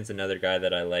 Michael Pittman's another guy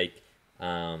that I like.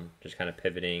 Just kind of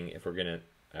pivoting.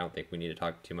 I don't think we need to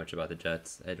talk too much about the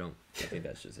Jets. I think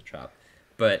that's just a trap.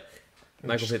 But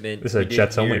Michael Pittman. This is a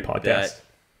Jets only podcast.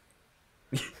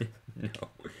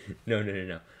 No.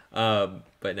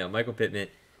 But no, Michael Pittman.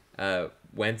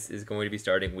 Wentz is going to be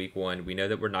starting week 1. We know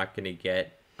that we're not going to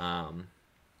get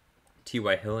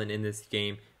T.Y. Hilton in this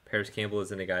game. Paris Campbell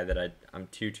isn't a guy that I'm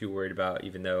too worried about,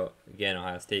 even though, again,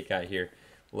 Ohio State guy here.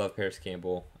 Love Paris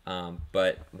Campbell.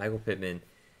 But Michael Pittman,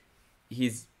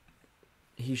 he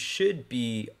should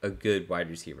be a good wide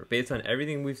receiver. Based on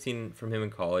everything we've seen from him in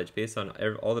college, based on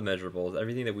all the measurables,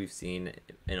 everything that we've seen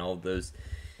in all of those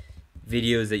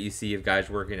videos that you see of guys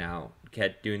working out,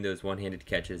 doing those one-handed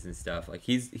catches and stuff. Like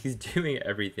he's doing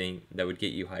everything that would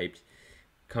get you hyped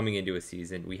coming into a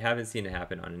season. We haven't seen it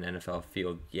happen on an NFL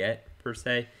field yet, per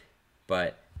se.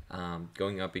 But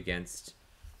going up against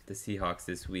the Seahawks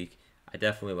this week, I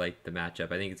definitely like the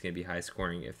matchup. I think it's going to be high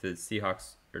scoring. If the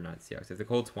if the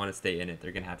Colts want to stay in it,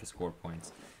 they're going to have to score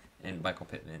points. And Michael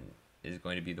Pittman is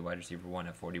going to be the wide receiver 1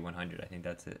 at 4,100. I think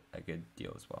that's a good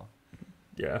deal as well.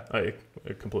 Yeah, I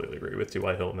completely agree with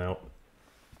T.Y. Hilton out.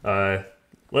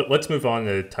 Let's move on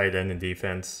to tight end and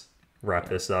defense. Wrap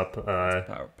this up.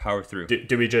 Power through.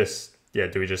 Do we just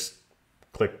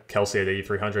click Kelsey at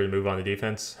 8,300 and move on to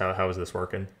defense? How is this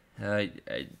working? I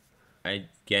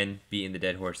again beating the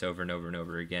dead horse over and over and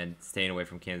over again. Staying away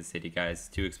from Kansas City guys.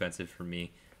 Too expensive for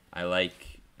me. I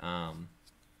like some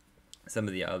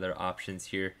of the other options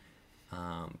here.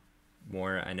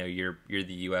 More. I know you're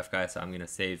the UF guy, so I'm gonna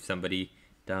save somebody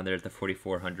down there at the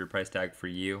 4,400 price tag for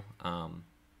you.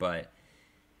 But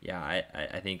yeah,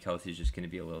 I think Kelsey's just gonna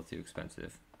be a little too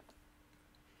expensive.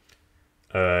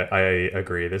 I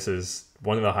agree. This is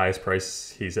one of the highest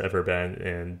prices he's ever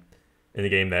been in a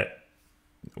game that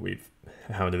we've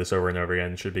hounded this over and over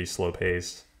again. Should be slow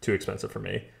paced, too expensive for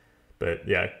me. But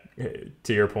yeah,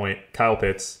 to your point, Kyle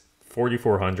Pitts,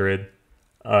 4,400.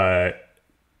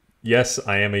 Yes,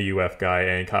 I am a UF guy,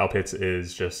 and Kyle Pitts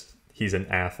he's an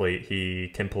athlete. He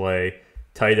can play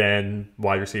tight end,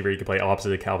 wide receiver. He can play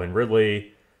opposite of Calvin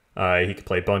Ridley. He could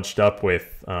play bunched up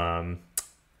with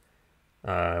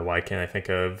why can't I think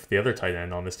of the other tight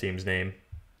end on this team's name?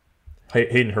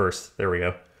 Hayden Hurst. There we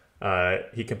go.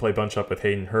 He can play bunch up with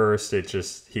Hayden Hurst.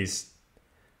 He's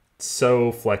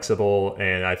so flexible,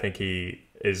 and I think he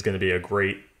is going to be a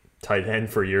great tight end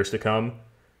for years to come.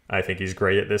 I think he's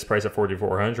great at this price at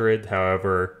 4,400.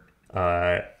 However,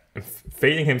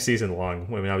 fading him season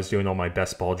long, when I was doing all my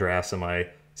best ball drafts and my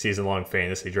season long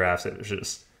fantasy drafts, it was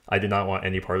just I did not want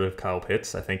any part of Kyle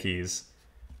Pitts. I think they're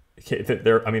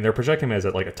projecting him as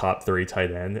like a top 3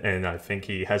 tight end, and I think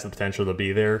he has the potential to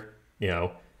be there,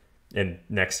 in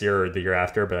next year or the year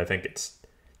after, but I think it's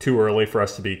too early for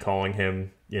us to be calling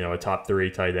him, a top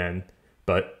 3 tight end.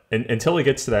 But until he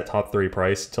gets to that top 3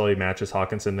 price, until he matches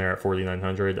Hawkinson there at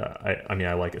 4,900,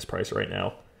 I like his price right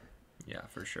now. Yeah,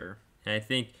 for sure. And I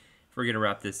think if we're gonna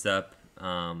wrap this up,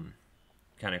 kind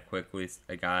of quickly,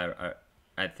 a guy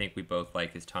I think we both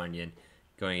like is Tanyan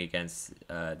going against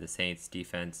the Saints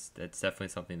defense. That's definitely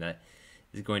something that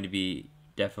is going to be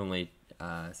definitely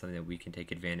something that we can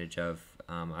take advantage of.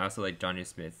 I also like Johnny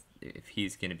Smith if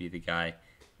he's going to be the guy,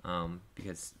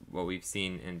 because what we've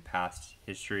seen in past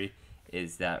history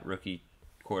is that rookie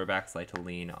quarterbacks like to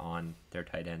lean on their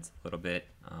tight ends a little bit.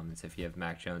 So if you have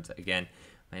Mac Jones, again,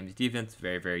 Miami's defense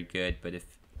very, very good, but if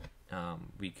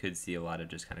we could see a lot of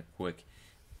just kind of quick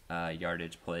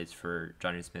yardage plays for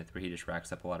Johnny Smith where he just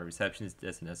racks up a lot of receptions,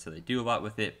 doesn't necessarily do a lot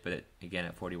with it, but again,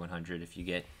 at 4,100, if you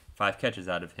get 5 catches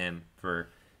out of him for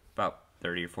about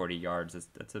 30 or 40 yards,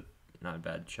 that's not a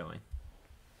bad showing.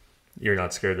 You're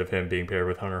not scared of him being paired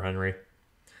with Hunter Henry?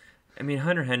 I mean,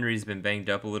 Hunter Henry's been banged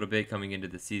up a little bit coming into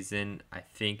the season. I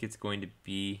think it's going to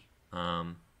be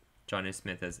Johnny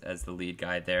Smith as the lead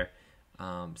guy there.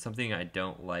 Something I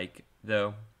don't like,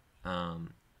 though,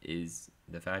 is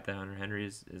the fact that Hunter Henry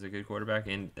is a good quarterback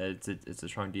and that it's a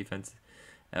strong defense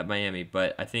at Miami.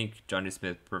 But I think Johnny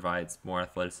Smith provides more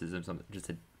athleticism,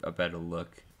 just a better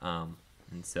look. And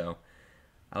so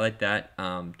I like that.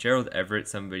 Gerald Everett,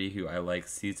 somebody who I like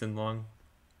season long,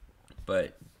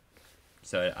 but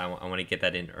so I want to get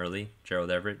that in early. Gerald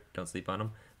Everett, don't sleep on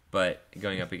him. But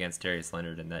going up against Darius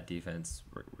Leonard and that defense,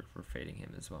 we're fading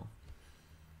him as well.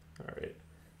 All right.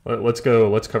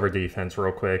 Let's cover defense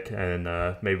real quick, and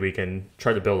maybe we can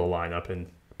try to build a lineup and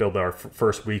build our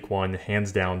first week 1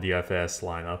 hands down DFS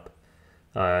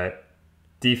lineup.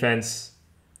 Defense,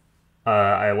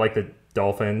 I like the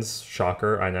Dolphins.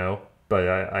 Shocker, I know, but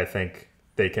I think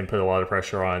they can put a lot of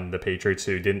pressure on the Patriots,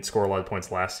 who didn't score a lot of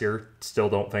points last year. Still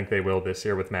don't think they will this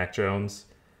year with Mac Jones.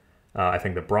 I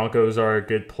think the Broncos are a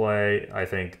good play. I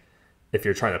think if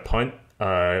you're trying to punt,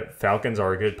 Falcons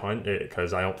are a good punt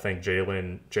because I don't think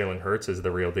Jalen Hurts is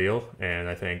the real deal, and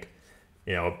I think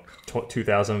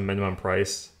 2,000 minimum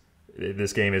price.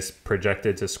 This game is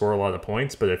projected to score a lot of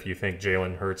points, but if you think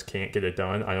Jalen Hurts can't get it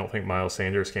done, I don't think Miles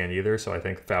Sanders can either. So I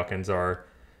think Falcons are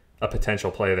a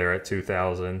potential play there at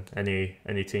 2,000.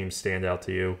 Any teams stand out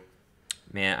to you?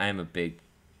 Man, I am a big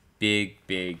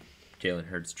Jalen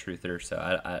Hurts truther, so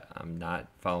I'm not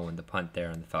following the punt there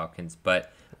on the Falcons,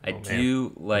 but I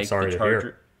do like the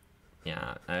Chargers.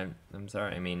 Yeah, I'm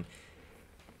sorry. I mean,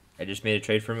 I just made a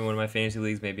trade for him in one of my fantasy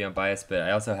leagues. Maybe I'm biased, but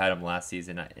I also had him last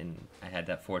season, and I had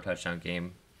that 4-touchdown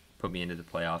game put me into the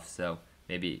playoffs. So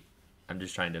maybe I'm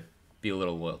just trying to be a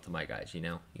little loyal to my guys. You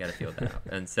got to feel that out.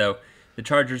 And so the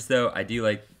Chargers, though, I do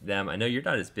like them. I know you're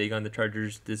not as big on the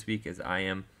Chargers this week as I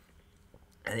am.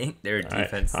 I think they're a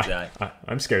defense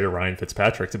I'm scared of Ryan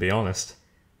Fitzpatrick, to be honest.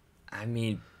 I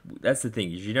mean, that's the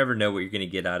thing. You never know what you're going to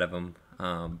get out of them.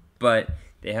 But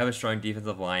they have a strong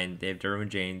defensive line. They have Derwin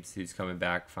James, who's coming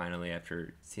back finally after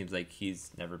it seems like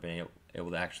he's never been able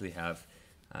to actually have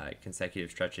consecutive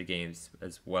stretch of games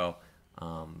as well.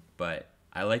 But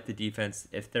I like the defense.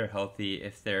 If they're healthy,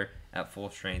 if they're at full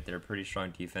strength, they're a pretty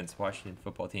strong defense. Washington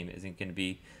football team isn't going to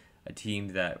be a team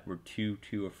that we're too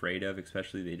afraid of,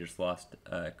 especially they just lost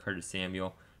Curtis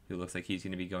Samuel, who looks like he's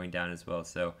going to be going down as well.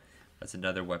 So that's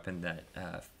another weapon that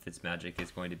Fitzmagic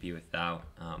is going to be without.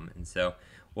 And so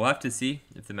we'll have to see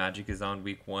if the magic is on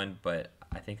week 1, but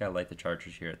I think I like the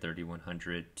Chargers here at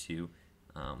 3,100 to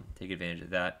take advantage of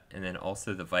that. And then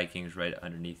also the Vikings right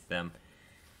underneath them.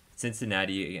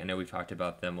 Cincinnati, I know we talked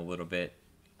about them a little bit,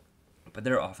 but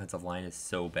their offensive line is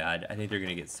so bad. I think they're going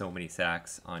to get so many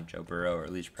sacks on Joe Burrow, or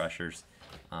at least pressures.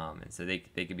 And so they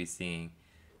could be seeing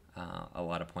a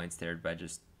lot of points there by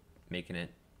just making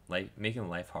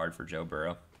life hard for Joe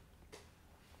Burrow.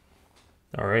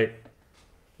 All right.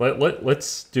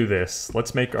 Let's do this.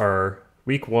 Let's make our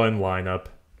week 1 lineup.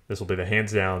 This will be the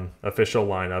hands down official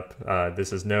lineup.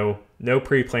 This is no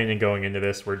pre-planning going into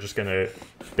this. We're just gonna,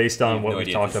 based on what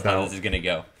we talked about, how this is gonna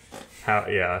go.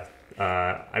 I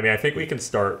mean, I think we can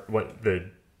start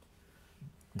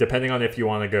depending on if you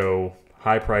want to go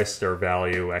high priced or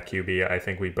value at QB. I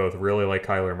think we both really like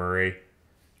Kyler Murray.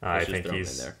 I think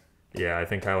I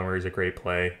think Kyler Murray's a great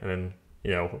play. And then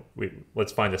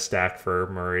let's find a stack for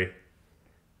Murray.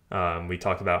 We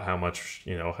talked about how much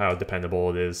how dependable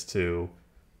it is to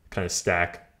kind of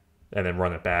stack and then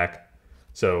run it back.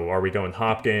 So are we going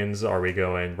Hopkins? Are we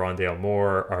going Rondale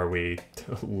Moore? Are we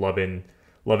loving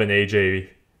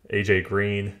AJ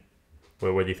Green? What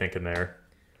are you thinking there?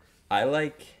 I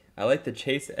like the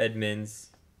Chase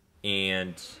Edmonds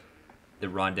and the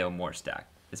Rondale Moore stack.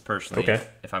 Is personally, Okay.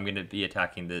 if I'm going to be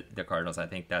attacking the Cardinals, I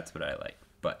think that's what I like.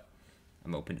 But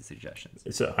I'm open to suggestions.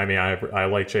 So, I mean, I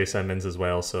like Chase Edmonds as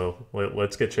well, so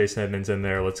let's get Chase Edmonds in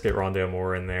there. Let's get Rondale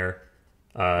Moore in there.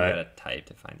 You gotta type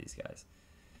to find these guys.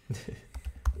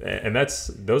 And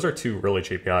those are two really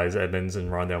cheap guys, Edmonds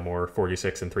and Rondale Moore,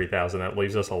 46 and 3,000. That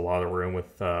leaves us a lot of room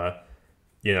with,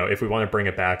 if we want to bring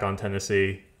it back on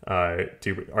Tennessee. Are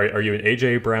you an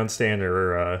AJ Brown stan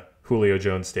or Julio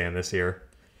Jones stan this year?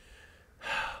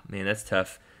 Man, that's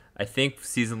tough. I think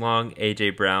season long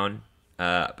AJ Brown,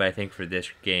 but I think for this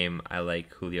game I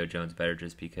like Julio Jones better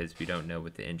just because we don't know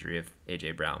with the injury of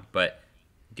AJ Brown. But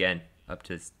again, up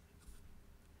to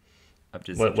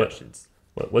suggestions.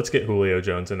 Let's get Julio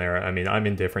Jones in there. I mean, I'm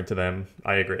indifferent to them.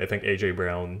 I agree. I think AJ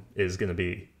Brown is going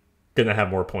to have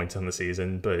more points on the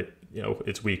season, but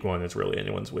it's week 1. It's really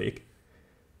anyone's week.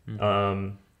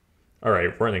 Mm-hmm. All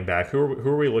right, running back. Who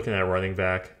are we looking at running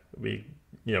back? We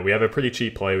have a pretty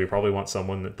cheap play. We probably want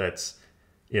someone that's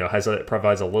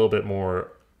provides a little bit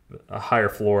more a higher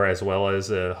floor as well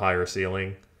as a higher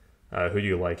ceiling. Who do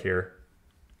you like here?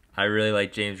 I really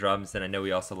like James Robinson. I know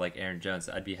we also like Aaron Jones.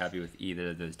 I'd be happy with either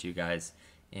of those two guys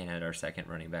in at our second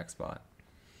running back spot.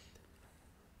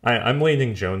 I'm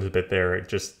leaning Jones a bit there.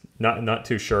 Just not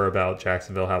too sure about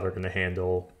Jacksonville, how they're going to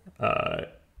handle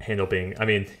being. I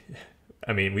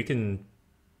mean, we can,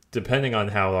 depending on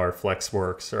how our flex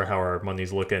works or how our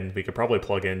money's looking, we could probably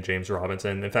plug in James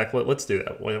Robinson. In fact, let's do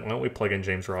that. Why don't we plug in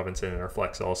James Robinson in our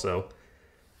flex also,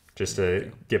 just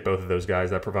to get both of those guys?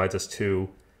 That provides us two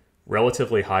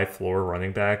relatively high floor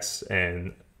running backs,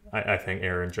 and I think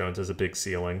Aaron Jones has a big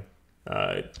ceiling.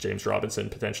 James Robinson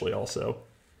potentially also.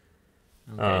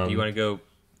 Okay. Do you want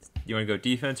to go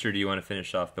defense, or do you want to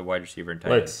finish off the wide receiver and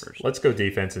tight end first? Let's go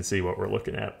defense and see what we're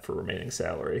looking at for remaining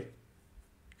salary.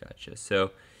 Gotcha.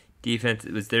 So defense,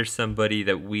 was there somebody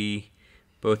that we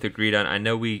both agreed on? I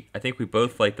think we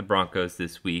both like the Broncos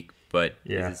this week, but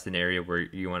is this an area where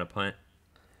you want to punt?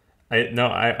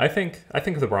 I think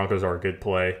the Broncos are a good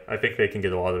play. I think they can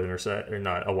get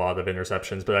not a lot of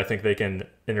interceptions, but I think they can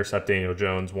intercept Daniel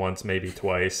Jones once, maybe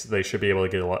twice. They should be able to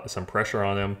get some pressure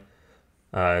on him.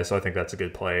 So I think that's a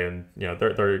good play, and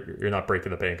you're not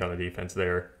breaking the bank on the defense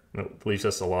there. It leaves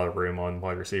us a lot of room on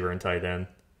wide receiver and tight end.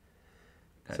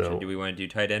 Gotcha. So, do we want to do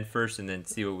tight end first and then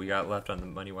see what we got left on the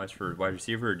money wise for wide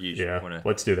receiver, or do you just want to?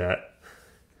 Let's do that.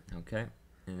 Okay,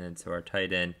 and then so our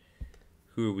tight end.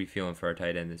 Who are we feeling for our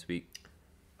tight end this week?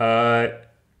 We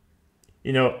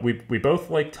both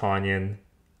like Tanyan.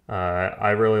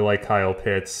 I really like Kyle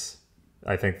Pitts.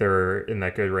 I think they're in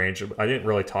that good range. I didn't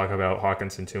really talk about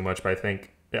Hawkinson too much, but I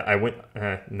think I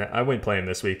wouldn't play him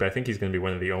this week. But I think he's going to be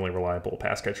one of the only reliable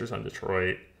pass catchers on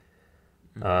Detroit.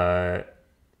 Mm-hmm.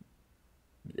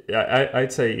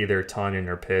 I'd say either Tanyan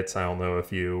or Pitts. I don't know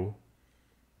if you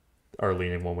are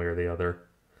leaning one way or the other.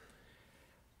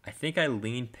 I think I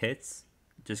lean Pitts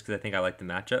just because I think I like the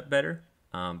matchup better.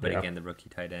 But again, the rookie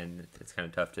tight end, it's kind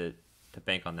of tough to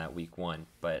bank on that week 1.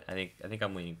 But I think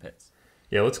I'm leaning Pitts.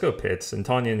 Yeah, let's go Pitts. And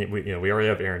Tanyan, we already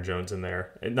have Aaron Jones in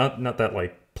there. Not that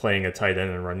like playing a tight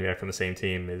end and running back from the same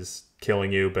team is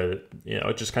killing you, but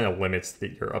it just kind of limits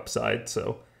your upside.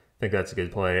 So I think that's a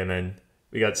good play. And then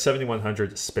we got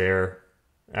 7,100 spare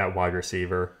at wide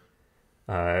receiver.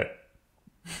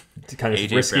 Kind of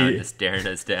AJ risky, Brown just staring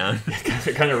us down.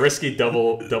 kind of risky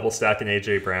double stacking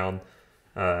AJ Brown.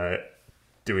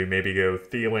 Do we maybe go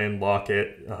Thielen,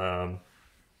 Lockett?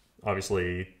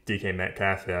 Obviously, DK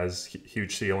Metcalf has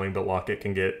huge ceiling, but Lockett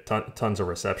can get tons of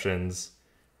receptions.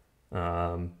 This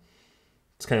kind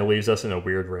of leaves us in a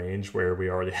weird range where we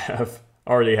already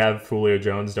have Julio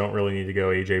Jones. Don't really need to go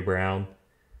AJ Brown.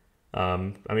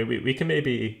 We can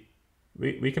maybe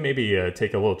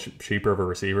take a little cheaper of a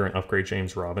receiver and upgrade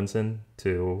James Robinson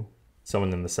to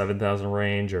someone in the 7,000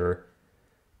 range, or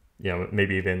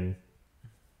maybe even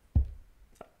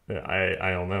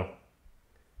I don't know.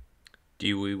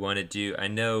 Do we want to do? I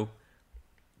know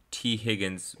T.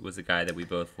 Higgins was a guy that we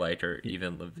both liked, or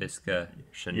even Laviska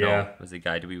Shenault was a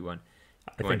guy. Do we want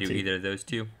to do either of those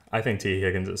two? I think T.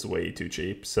 Higgins is way too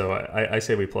cheap, so I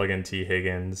say we plug in T.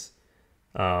 Higgins.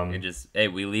 And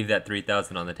we leave that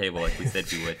 3,000 on the table like we said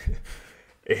we would.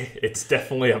 It's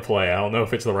definitely a play. I don't know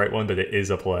if it's the right one, but it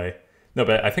is a play. No,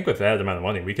 but I think with that amount of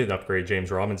money, we could upgrade James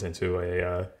Robinson to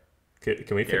a.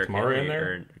 Can we fit Kamara in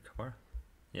there? Kamara.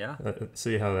 Yeah. Let's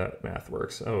see how that math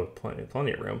works. Oh, plenty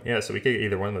of room. Yeah, so we could get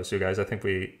either one of those two guys. I think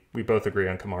we both agree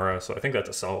on Kamara, so I think that's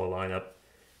a solid lineup.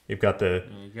 You've got there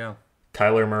you go.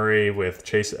 Kyler Murray with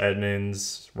Chase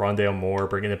Edmonds, Rondale Moore,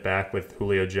 bringing it back with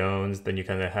Julio Jones. Then you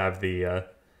kind of have the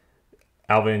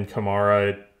Alvin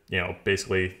Kamara,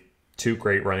 basically two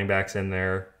great running backs in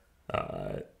there.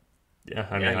 Yeah,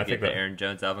 I mean, I think the that Aaron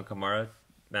Jones, Alvin Kamara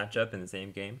matchup in the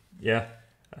same game. yeah,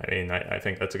 I mean, I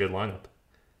think that's a good lineup.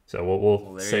 So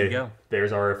we'll There say you go.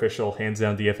 there's our official Hands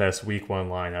Down DFS Week 1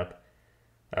 lineup.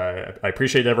 I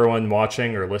appreciate everyone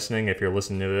watching or listening. If you're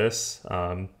listening to this,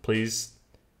 please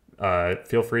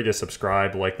feel free to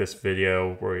subscribe, like this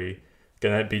video. We're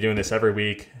going to be doing this every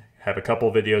week. Have a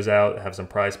couple videos out, have some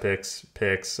prize picks,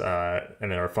 and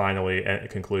then our finally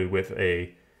conclude with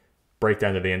a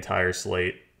breakdown of the entire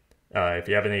slate. If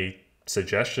you have any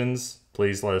suggestions,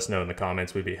 please let us know in the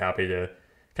comments. We'd be happy to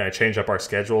kind of change up our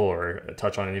schedule or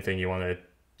touch on anything you want to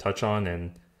touch on.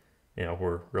 And,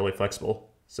 we're really flexible.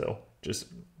 So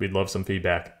we'd love some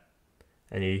feedback.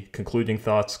 Any concluding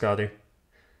thoughts, Scotty?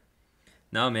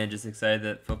 No, man, just excited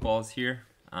that football's here.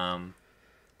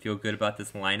 Feel good about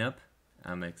this lineup.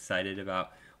 I'm excited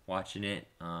about watching it.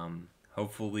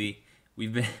 Hopefully,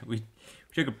 we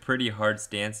took a pretty hard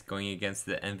stance going against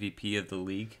the MVP of the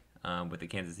league with the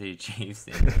Kansas City Chiefs.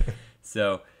 And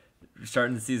so,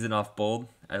 starting the season off bold.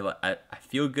 I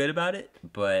feel good about it,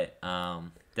 but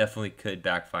definitely could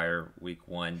backfire week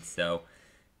 1. So,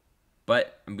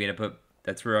 but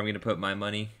that's where I'm gonna put my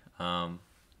money.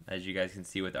 As you guys can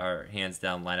see with our hands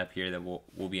down lineup here, that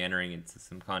we'll be entering into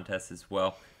some contests as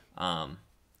well.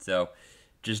 So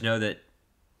just know that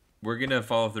we're gonna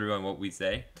follow through on what we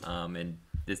say. And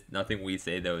nothing we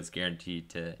say though is guaranteed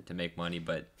to make money.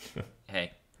 But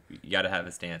hey, you got to have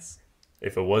a stance.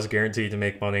 If it was guaranteed to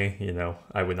make money,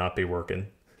 I would not be working.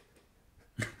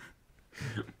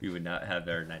 We would not have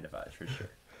our 9 to 5 for sure.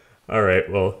 All right.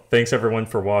 Well, thanks everyone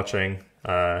for watching.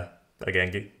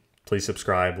 Again, please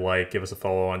subscribe, give us a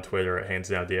follow on Twitter at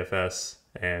HandsDownDFS,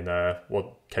 and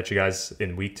we'll catch you guys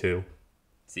in week 2.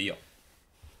 See you.